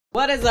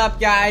What is up,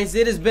 guys?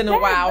 It has been a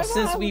while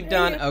since we've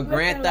done a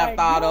Grand Theft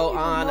Auto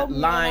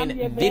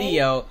Online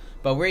video,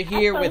 but we're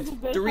here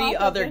with 3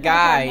 other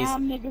guys,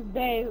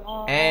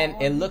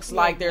 and it looks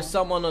like there's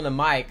someone on the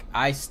mic.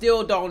 I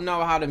still don't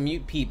know how to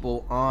mute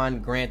people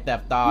on Grand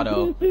Theft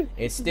Auto.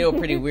 It's still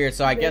pretty weird,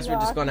 so I guess we're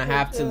just gonna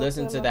have to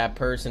listen to that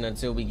person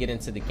until we get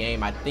into the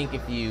game. I think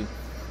I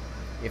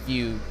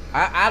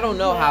don't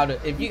know how to,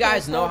 if you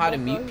guys know how to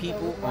mute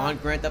people on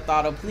Grand Theft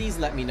Auto, please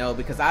let me know,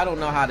 because I don't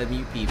know how to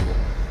mute people.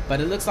 But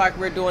it looks like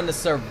we're doing the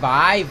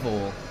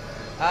survival.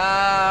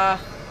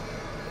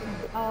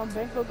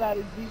 Benko got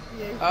his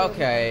GTA.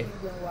 Okay.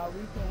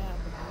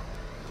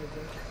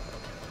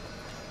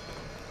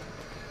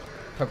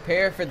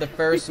 Prepare for the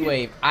first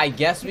wave. I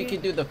guess we can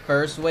do the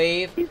first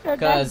wave,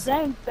 cause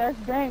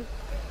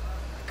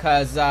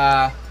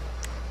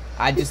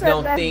I just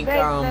don't think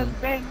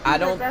I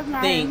don't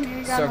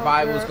think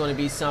survival is going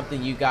to be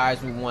something you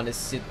guys would want to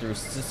sit through.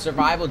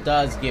 Survival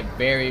does get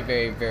very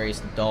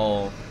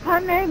dull. Her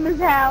name is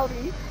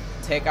Howdy.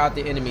 Take out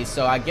the enemy.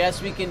 So I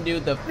guess we can do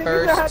the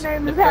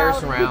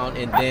first round,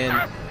 and then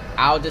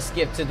I'll just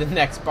skip to the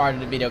next part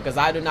of the video, because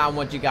I do not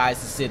want you guys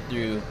to sit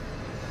through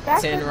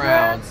 10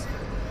 rounds.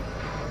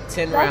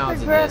 10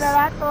 rounds of this.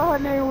 That I thought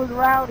her name was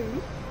Rowdy.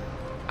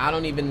 I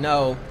don't even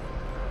know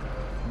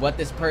what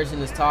this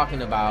person is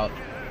talking about.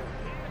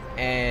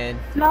 And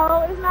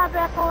no, it's not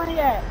that point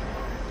yet.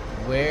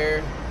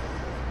 Where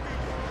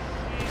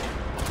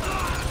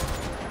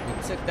we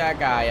took that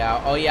guy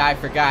out. Oh yeah, I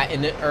forgot.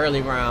 In the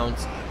early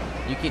rounds,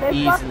 you can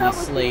easily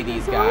slay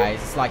these guys.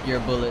 It's like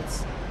your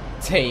bullets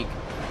take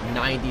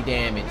 90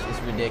 damage. It's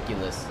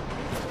ridiculous.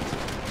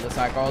 Looks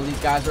like all these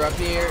guys are up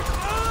here.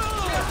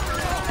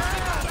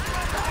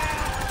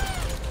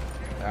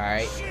 All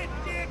right,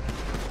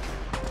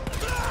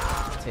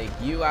 take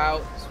you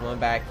out. There's one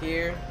back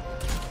here.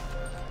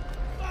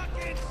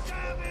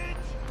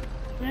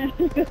 You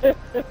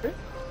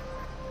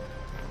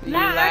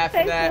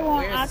laughing at?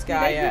 Where's this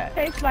guy at?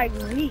 They taste like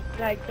meat,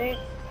 like they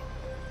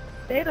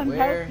done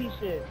healthy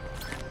shit.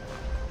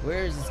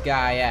 Where's this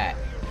guy at?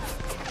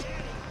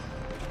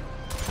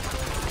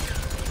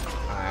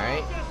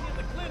 Alright.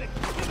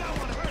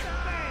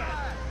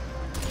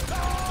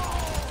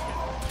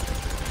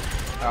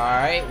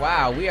 Alright,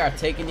 wow, we are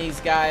taking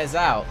these guys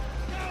out.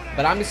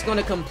 But I'm just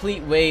gonna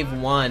complete wave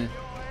 1,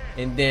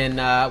 and then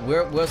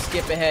we'll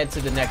skip ahead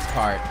to the next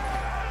part.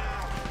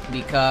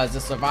 Because the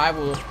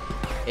survival,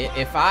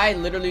 if I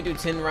literally do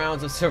 10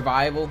 rounds of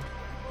survival,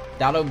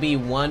 that'll be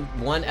one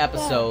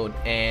episode,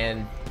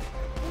 and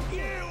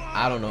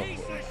I don't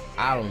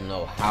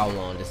know how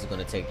long this is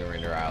gonna take to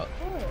render out.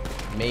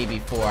 Maybe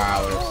 4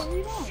 hours.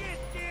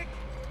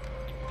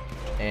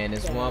 And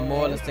there's one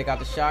more. Let's take out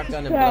the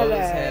shotgun and blow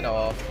his head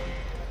off.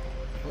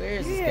 Where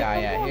is this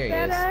guy at? Here he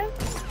is.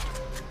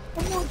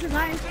 Come on, 'cause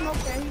I ain't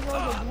smoked that. He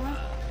rolled a blunt.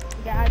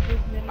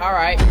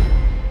 Alright.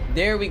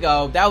 There we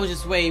go. That was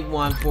just wave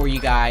 1 for you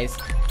guys.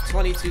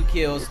 22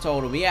 kills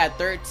total. We had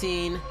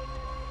 13.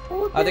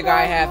 Other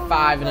guy had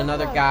 5, and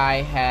another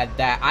guy had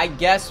that. I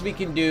guess we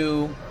can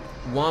do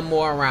one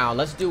more round.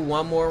 Let's do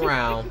one more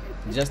round,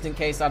 just in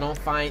case I don't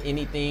find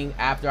anything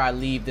after I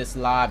leave this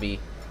lobby.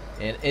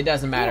 And it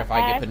doesn't matter if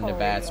I get put in a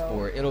bad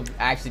sport. It'll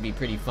actually be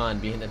pretty fun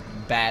being a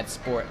bad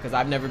sport, because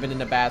I've never been in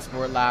a bad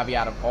sport lobby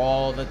out of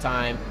all the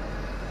time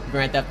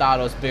Grand Theft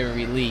Auto's been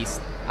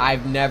released.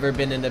 I've never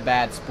been in the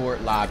bad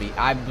sport lobby.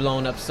 I've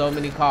blown up so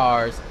many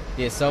cars,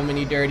 did so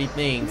many dirty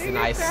things, and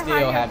I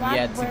still have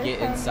yet to get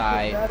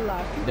inside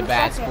the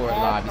bad sport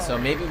lobby. So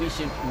maybe we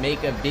should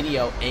make a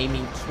video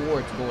aiming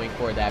towards going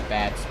for that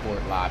bad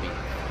sport lobby.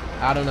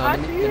 I don't know. Let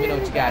me know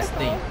what you guys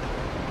think.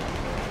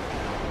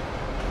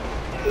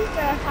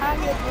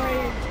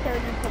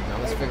 Now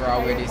let's figure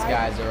out where these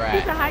guys are at.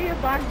 Looks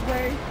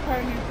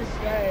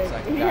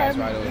like the guy's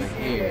right over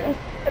here.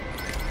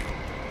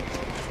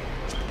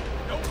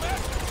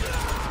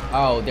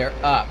 Oh, they're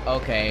up.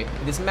 Okay.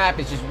 This map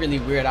is just really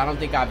weird. I don't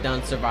think I've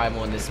done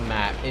survival on this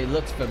map. It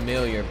looks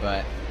familiar,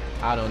 but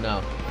I don't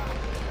know.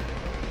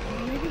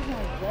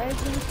 I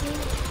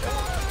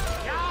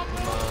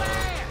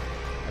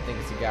think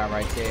it's a guy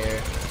right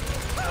there.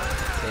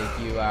 Take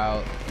you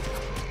out.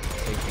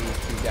 Take these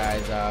 2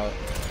 guys out.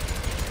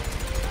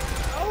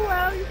 Oh,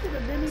 well, you should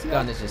have been. This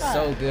gun is just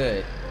so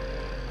good.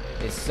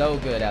 It's so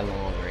good at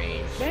long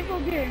range. They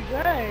gonna get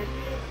good.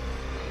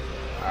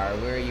 Alright,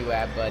 where are you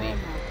at, buddy?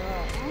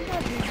 I'm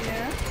gonna be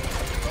there.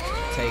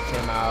 Take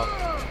him out.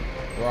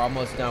 We're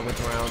almost done with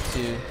round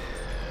 2.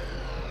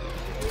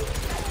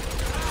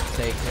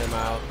 Take him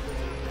out.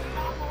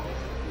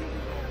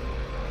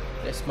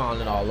 They're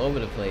spawning all over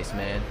the place,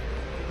 man.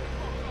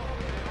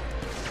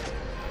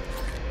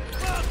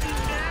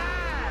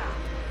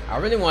 I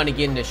really want to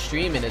get into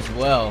streaming as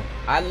well.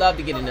 I'd love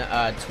to get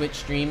into Twitch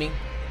streaming.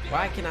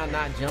 Why can I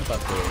not jump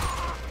up there?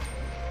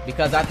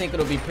 Because I think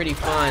it'll be pretty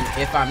fun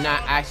if I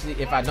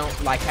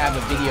don't like have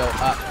a video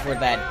up for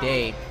that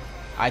day.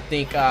 I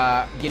think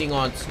getting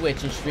on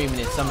Twitch and streaming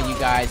it, some of you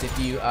guys, if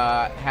you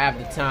have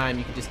the time,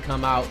 you can just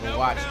come out and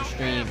watch the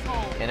stream,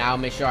 and I'll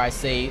make sure I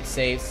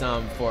save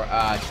some for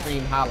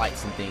stream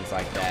highlights and things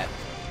like that.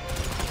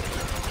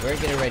 We're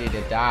getting ready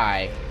to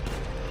die.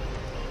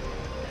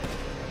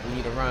 We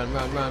need to run,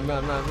 run, run,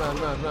 run, run,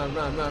 run, run, run,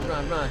 run, run,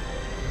 run, run.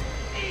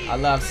 I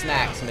love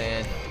snacks,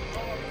 man.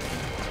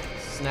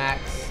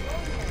 Snacks.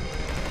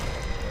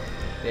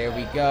 There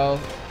we go.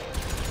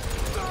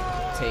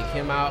 Take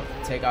him out.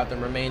 Take out the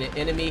remaining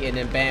enemy. And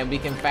then bam, we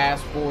can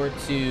fast forward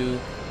to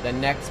the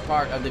next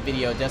part of the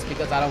video just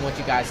because I don't want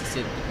you guys to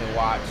sit and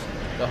watch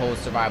the whole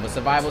survival.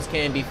 Survivals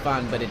can be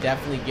fun, but it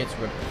definitely gets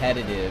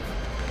repetitive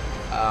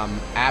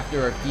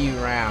after a few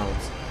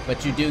rounds.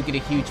 But you do get a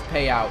huge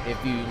payout if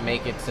you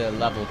make it to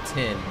level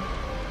 10.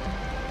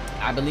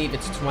 I believe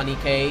it's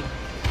 20k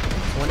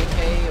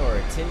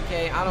or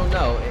 10k. I don't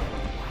know.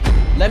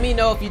 Let me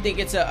know if you think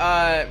it's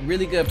a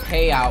really good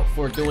payout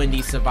for doing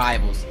these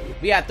survivals.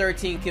 We had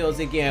 13 kills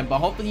again, but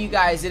hopefully you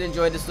guys did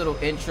enjoy this little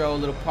intro,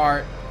 little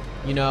part.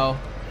 You know,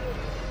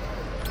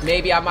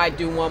 maybe I might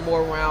do one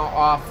more round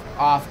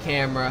off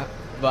camera,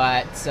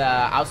 but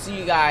I'll see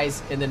you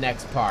guys in the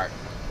next part.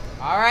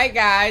 Alright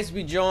guys,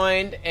 we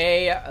joined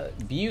a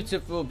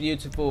beautiful,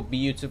 beautiful,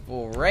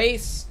 beautiful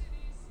race.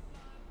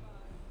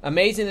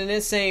 Amazing and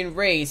insane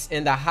race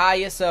in the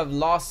highest of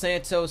Los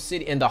Santos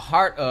City, in the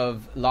heart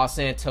of Los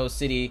Santos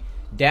City,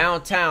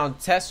 downtown.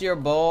 Test your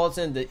balls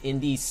in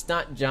these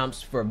stunt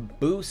jumps for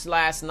Boost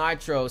Last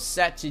Nitro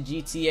set to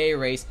GTA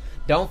race.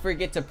 Don't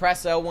forget to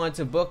press L1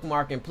 to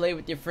bookmark and play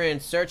with your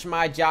friends. Search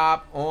my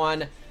job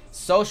on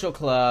Social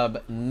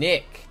Club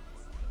Nick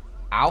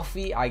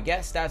Alfie, I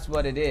guess that's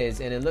what it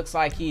is, and it looks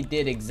like he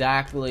did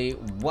exactly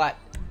what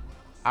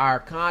our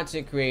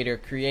content creator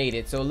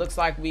created. So it looks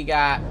like we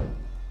got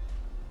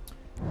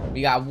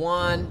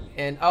one,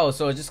 and oh,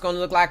 so it's just gonna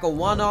look like a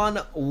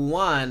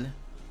one-on-one.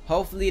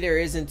 Hopefully there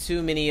isn't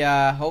too many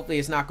hopefully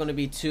it's not going to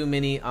be too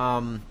many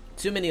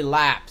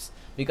laps,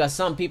 because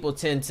some people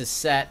tend to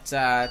set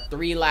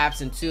 3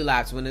 laps and 2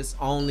 laps when it's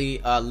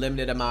only a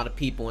limited amount of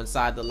people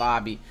inside the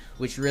lobby,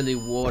 which really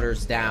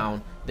waters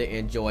down the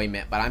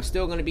enjoyment. But I'm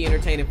still going to be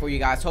entertaining for you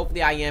guys.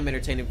 Hopefully I am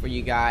entertaining for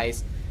you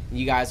guys.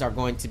 You guys are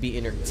going to be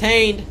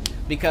entertained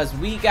because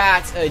we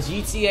got a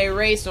GTA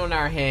race on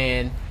our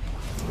hand.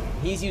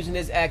 He's using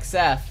his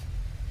XF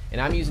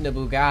and I'm using the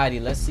Bugatti.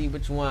 Let's see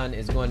which one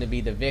is going to be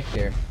the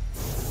victor.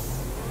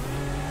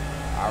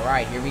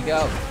 Alright, here we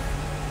go.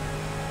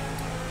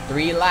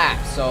 3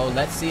 laps, so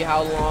let's see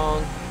how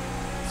long.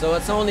 So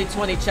it's only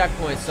 20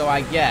 checkpoints, so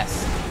I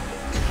guess.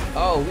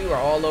 Oh, we were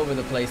all over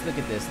the place. Look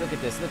at this, look at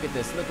this, look at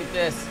this, look at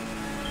this.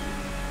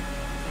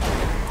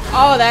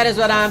 Oh, that is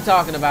what I'm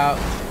talking about.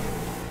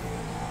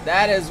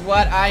 That is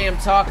what I am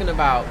talking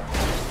about.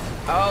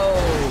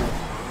 Oh.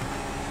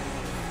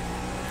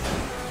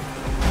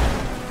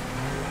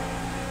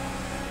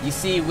 You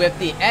see, with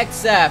the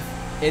XF,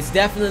 it's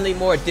definitely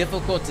more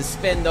difficult to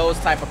spin those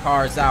type of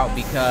cars out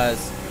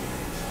because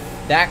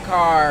that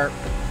car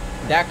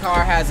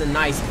has a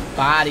nice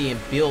body and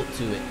build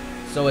to it.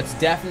 So it's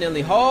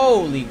definitely,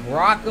 holy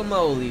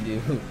guacamole,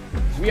 dude.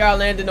 We are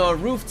landing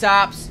on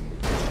rooftops.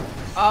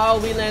 Oh,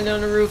 we landed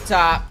on a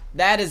rooftop.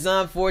 That is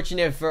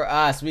unfortunate for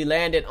us. We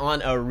landed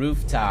on a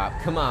rooftop.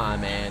 Come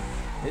on, man.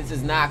 This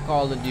is not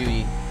Call of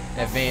Duty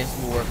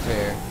Advanced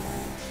Warfare.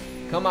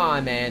 Come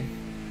on, man.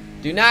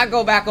 Do not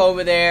go back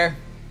over there.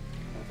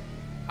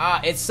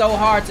 It's so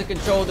hard to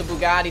control the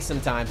Bugatti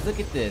sometimes. Look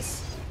at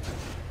this.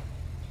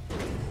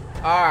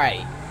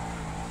 Alright.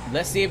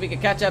 Let's see if we can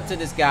catch up to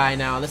this guy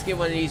now. Let's get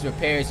one of these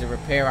repairs and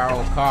repair our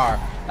own car.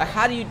 Like,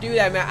 how do you do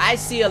that, man? I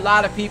see a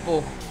lot of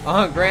people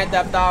on Grand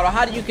Theft Auto.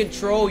 How do you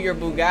control your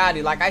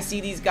Bugatti? Like, I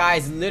see these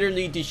guys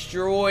literally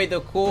destroy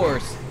the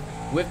course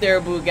with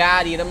their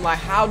Bugatti. And I'm like,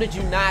 how did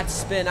you not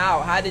spin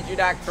out? How did you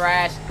not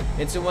crash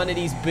into one of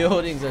these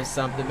buildings or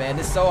something, man?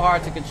 It's so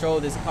hard to control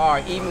this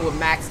car, even with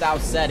maxed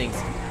out settings.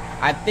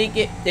 I think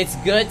it's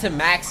good to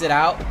max it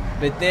out,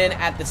 but then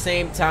at the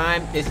same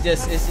time, it's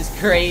just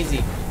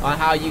crazy on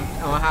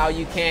how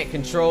you can't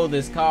control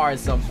this car at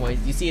some point.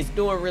 You see, it's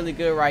doing really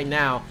good right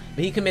now,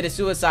 but he committed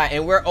suicide,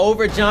 and we're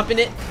over jumping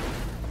it.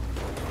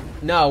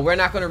 No, we're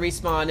not gonna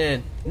respawn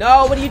in.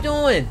 No, what are you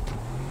doing?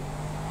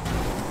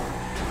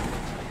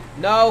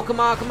 No, come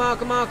on, come on,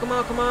 come on, come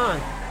on, come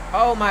on.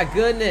 Oh my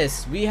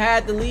goodness, we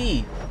had the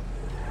lead.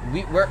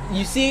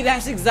 You see,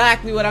 that's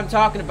exactly what I'm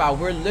talking about.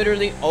 We're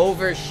literally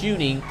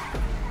overshooting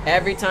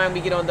every time we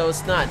get on those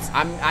stunts.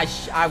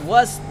 I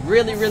was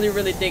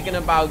really thinking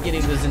about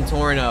getting the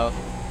Zentorno,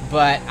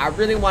 but I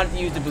really wanted to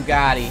use the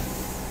Bugatti.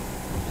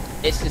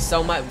 It's just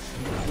so much.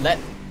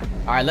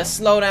 Alright, let's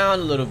slow down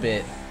a little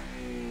bit.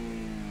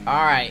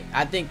 Alright,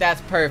 I think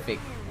that's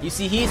perfect. You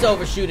see, he's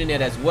overshooting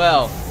it as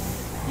well.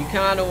 You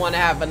kind of want to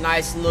have a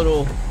nice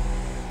little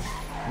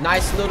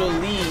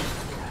lead.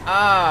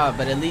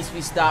 But at least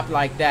we stopped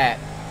like that.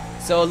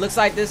 So it looks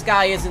like this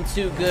guy isn't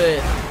too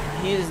good.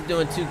 He isn't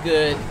doing too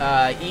good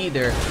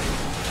either,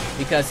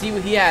 because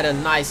he had a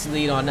nice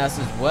lead on us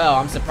as well.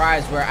 I'm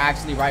surprised we're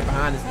actually right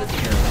behind us.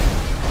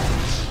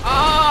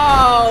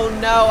 Oh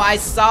no, I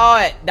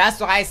saw it.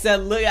 That's why I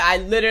said, look, I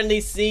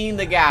literally seen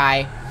the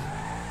guy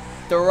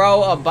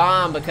throw a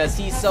bomb because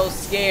he's so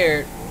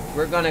scared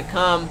we're gonna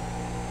come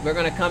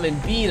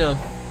and beat him.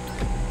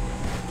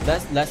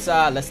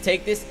 Let's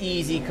take this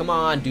easy. Come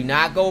on, do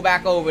not go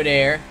back over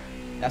there.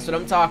 That's what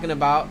I'm talking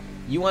about.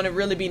 You want to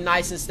really be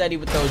nice and steady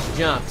with those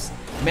jumps.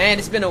 Man,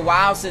 it's been a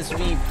while since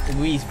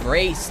we've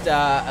raced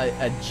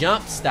a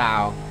jump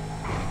style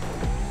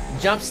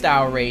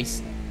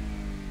race.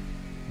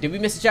 Did we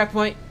miss a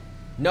checkpoint?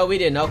 No, we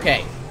didn't.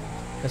 Okay.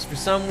 Because for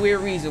some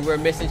weird reason, we're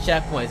missing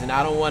checkpoints, and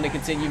I don't want to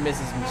continue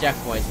missing some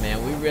checkpoints,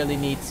 man. We really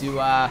need to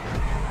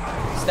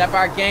step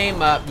our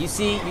game up. You just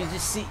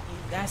see,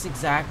 that's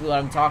exactly what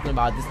I'm talking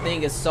about. This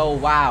thing is so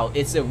wild.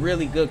 It's a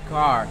really good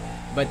car,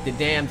 but the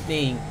damn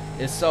thing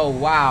is so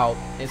wild.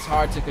 It's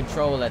hard to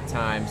control at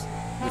times,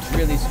 which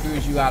really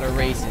screws you out of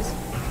races.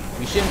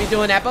 We shouldn't be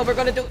doing that, but we're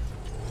gonna do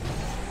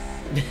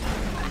it.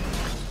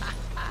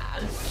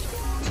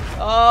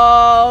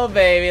 Oh,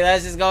 baby,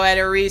 let's just go ahead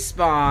and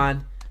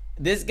respawn.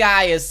 This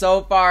guy is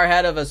so far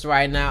ahead of us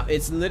right now.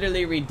 It's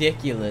literally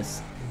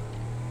ridiculous.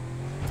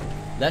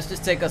 Let's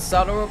just take a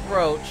subtle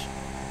approach.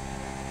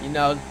 You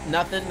know,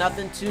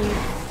 nothing too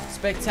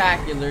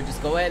spectacular.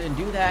 Just go ahead and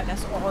do that.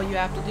 That's all you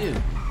have to do.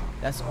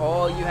 That's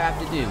all you have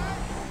to do.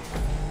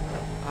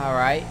 All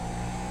right.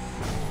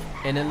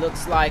 And it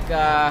looks like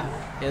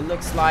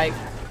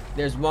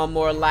there's one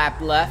more lap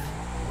left.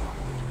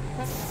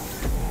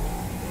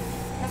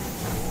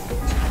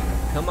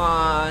 Come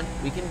on,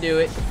 we can do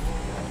it.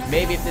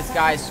 Maybe if this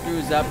guy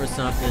screws up or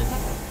something.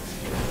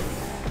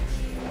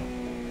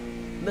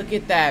 Look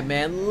at that,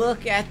 man.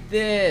 Look at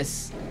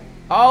this.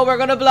 Oh, we're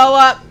gonna blow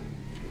up.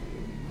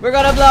 We're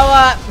gonna blow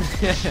up.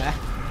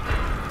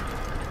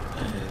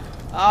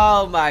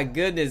 Oh my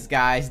goodness,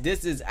 guys.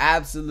 This is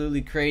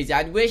absolutely crazy.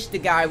 I wish the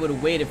guy would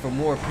have waited for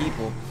more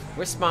people.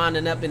 We're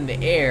spawning up in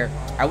the air.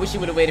 I wish he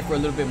would have waited for a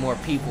little bit more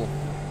people.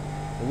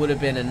 It would have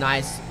been a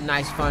nice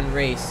fun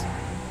race.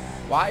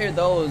 Why are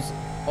those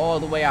all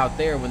the way out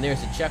there when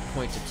there's a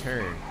checkpoint to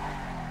turn?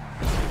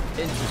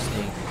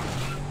 Interesting.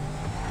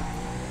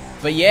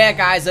 But yeah,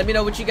 guys, let me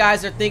know what you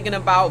guys are thinking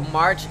about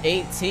March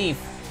 18th,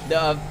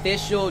 the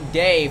official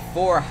day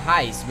for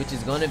Heist, which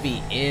is going to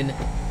be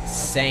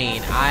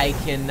insane. I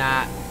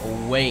cannot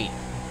wait.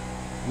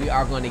 We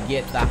are going to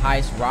get the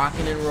Heist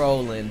rocking and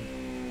rolling.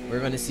 We're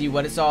going to see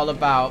what it's all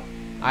about.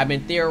 I've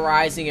been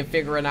theorizing and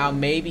figuring out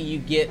maybe you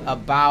get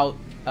about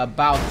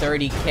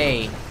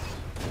 30K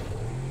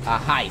a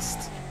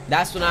Heist.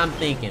 That's what I'm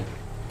thinking.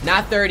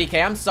 Not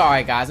 30K. I'm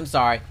sorry, guys. I'm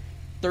sorry.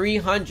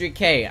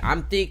 300K.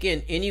 I'm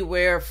thinking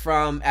anywhere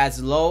from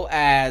as low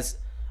as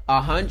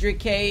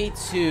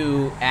 100K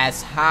to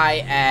as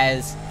high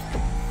as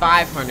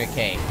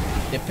 500K,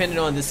 depending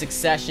on the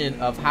succession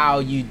of how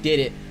you did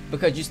it.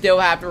 Because you still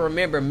have to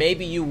remember,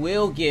 maybe you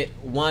will get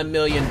 $1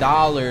 million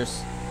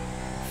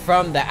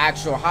from the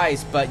actual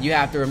heist, but you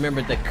have to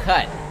remember the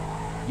cut.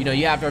 You know,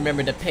 you have to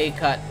remember the pay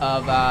cut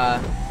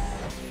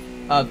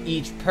of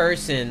each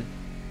person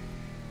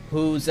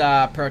who's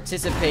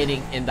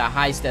participating in the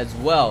heist as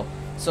well.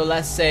 So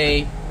let's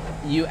say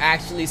you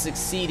actually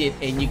succeeded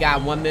and you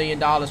got $1 million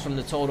from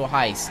the total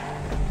heist,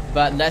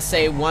 but let's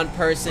say one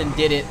person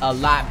did it a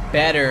lot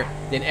better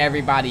than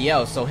everybody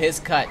else, so his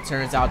cut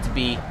turns out to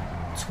be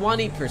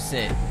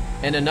 20%,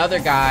 and another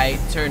guy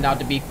turned out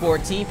to be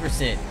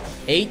 14%,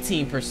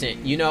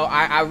 18%. You know,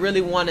 I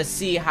really want to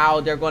see how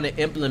they're going to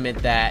implement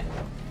that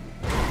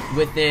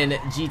within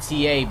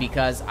GTA,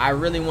 because I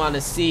really want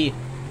to see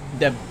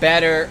the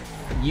better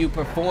you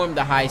perform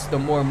the heist, the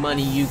more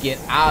money you get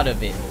out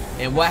of it.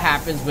 And what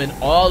happens when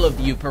all of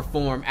you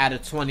perform at a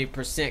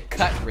 20%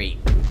 cut rate?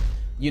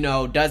 You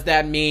know, does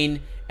that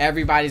mean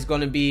everybody's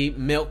going to be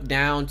milked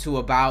down to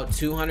about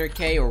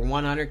 200K or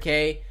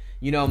 100K?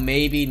 You know,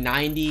 maybe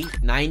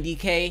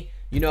 90K?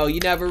 You know, you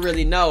never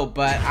really know,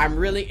 but I'm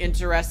really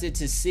interested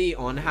to see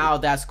on how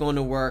that's going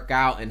to work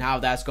out and how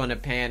that's going to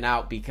pan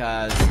out,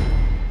 because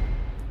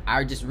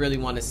I just really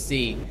want to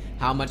see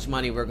how much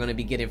money we're going to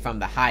be getting from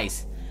the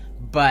heist.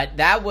 But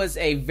that was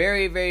a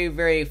very, very,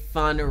 very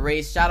fun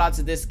race. Shout out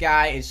to this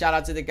guy and shout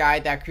out to the guy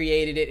that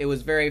created it. It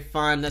was very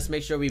fun. Let's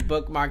make sure we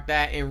bookmark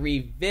that and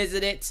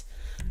revisit it.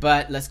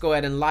 But let's go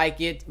ahead and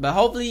like it. But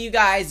hopefully you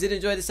guys did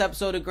enjoy this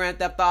episode of Grand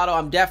Theft Auto.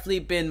 I'm definitely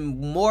been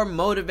more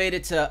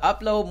motivated to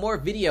upload more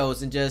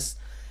videos and just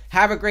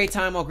have a great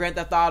time on Grand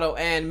Theft Auto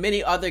and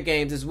many other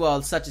games as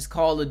well, such as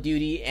Call of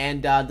Duty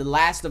and The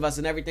Last of Us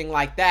and everything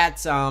like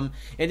that.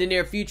 In the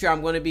near future,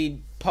 I'm going to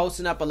be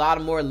posting up a lot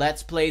of more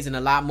Let's Plays and a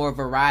lot more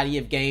variety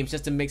of games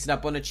just to mix it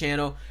up on the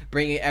channel,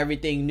 bringing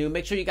everything new.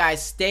 Make sure you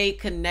guys stay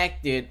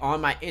connected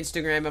on my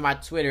Instagram and my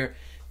Twitter,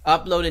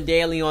 uploading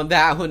daily on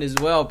that one as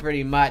well,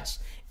 pretty much.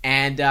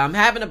 And I'm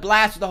having a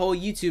blast with the whole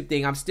YouTube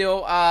thing. I'm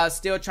still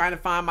trying to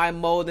find my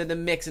mold in the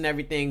mix and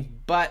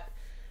everything, but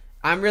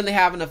I'm really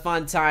having a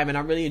fun time and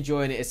I'm really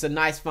enjoying it. It's a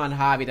nice, fun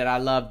hobby that I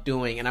love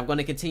doing, and I'm going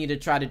to continue to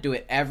try to do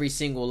it every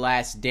single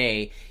last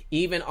day,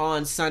 even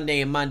on Sunday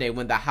and Monday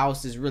when the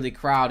house is really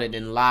crowded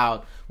and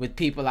loud with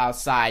people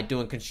outside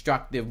doing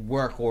constructive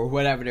work or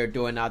whatever they're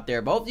doing out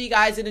there. But hopefully you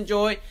guys did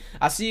enjoy.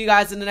 I'll see you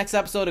guys in the next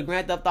episode of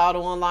Grand Theft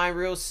Auto Online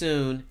real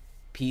soon.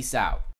 Peace out.